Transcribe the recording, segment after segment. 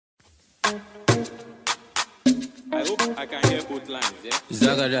I hope I can hear both lines, yeah?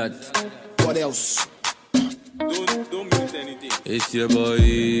 Zagadat. What else? Don't mute anything. It's your boy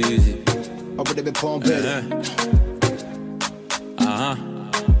Easy. Up with the pumping. Now.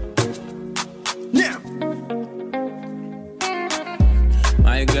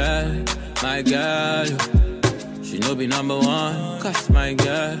 My girl, she no be number one. Cause my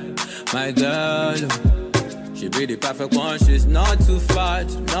girl, she be the perfect one. She's not too fat,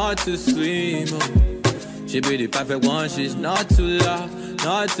 not too slim. Oh. She be the perfect one. She's not too loud,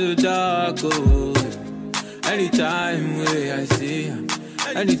 not too dark. Oh. Anytime where I see her,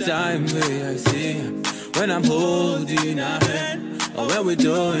 anytime where I see her, when I'm holding her hand, or when we're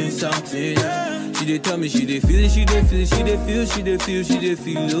doing something, she dey tell me she dey feel, she dey feel, she dey feel, she dey feel, she dey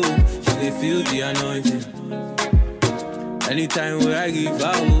feel, oh, she dey feel the anointing. Anytime where I give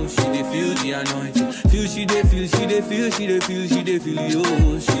her, oh, she dey feel the anointing. Feel, she dey feel, she dey feel, she dey feel, she dey feel,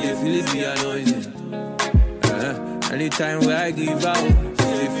 oh, she dey feel the anointing. Anytime where I give her, oh, she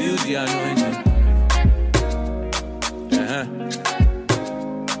dey feel the anointing.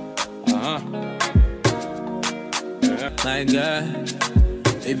 My girl,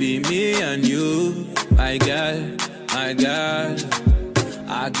 baby, me and you, my girl,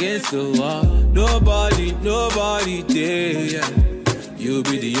 against the wall, nobody there. You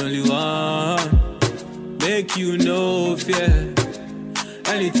be the only one, make you no fear.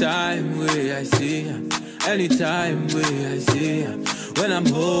 Anytime where I see her, anytime where I see her, when I'm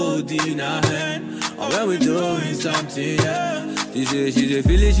holding her hand, or when we're doing something, she say she dey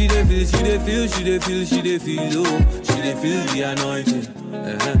feel it, she dey feel, she dey feel, she dey feel, she dey feel, oh, she dey feel the anointing.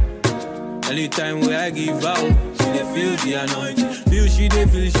 Anytime where I give out, she dey feel the anointing. Feel, she dey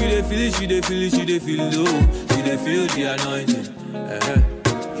feel, she dey feel, she dey feel, she dey feel, oh, she dey feel the anointing.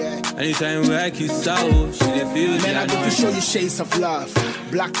 Anytime where I kiss out, she dey feel the anointing. Man, I get to show you shades of love,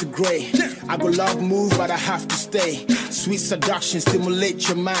 black to gray. I go love move, but I have to stay. Sweet seduction, stimulate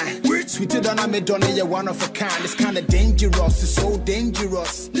your mind. Sweeter than a Madonna, you're one of a kind. It's kinda dangerous, it's so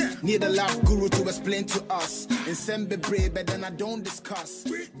dangerous. Need a love guru to explain to us. And send be brave, but then I don't discuss.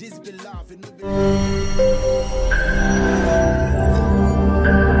 This be love, it no be